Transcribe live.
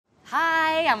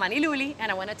Hey, I'm Aniluli,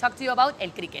 and I want to talk to you about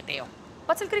el criqueteo.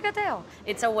 What's el criqueteo?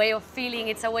 It's a way of feeling,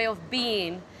 it's a way of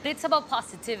being. It's about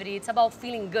positivity, it's about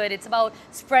feeling good, it's about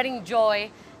spreading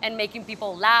joy and making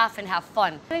people laugh and have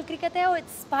fun. El criqueteo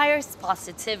inspires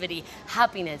positivity,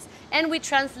 happiness, and we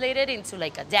translate it into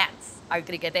like a dance, our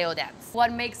criqueteo dance.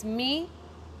 What makes me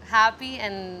happy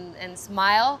and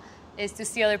smile is to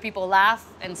see other people laugh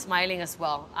and smiling as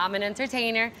well. I'm an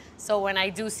entertainer, so when I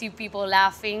do see people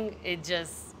laughing, it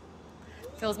just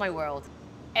fills my world.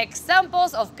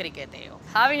 Examples of criqueteo.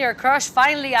 Having your crush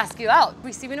finally ask you out.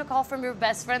 Receiving a call from your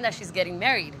best friend that she's getting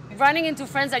married. Running into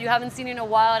friends that you haven't seen in a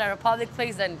while at a public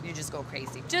place, then you just go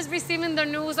crazy. Just receiving the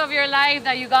news of your life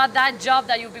that you got that job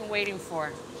that you've been waiting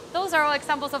for. Those are all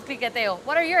examples of criqueteo.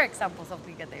 What are your examples of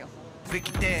criqueteo?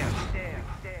 Criqueteo.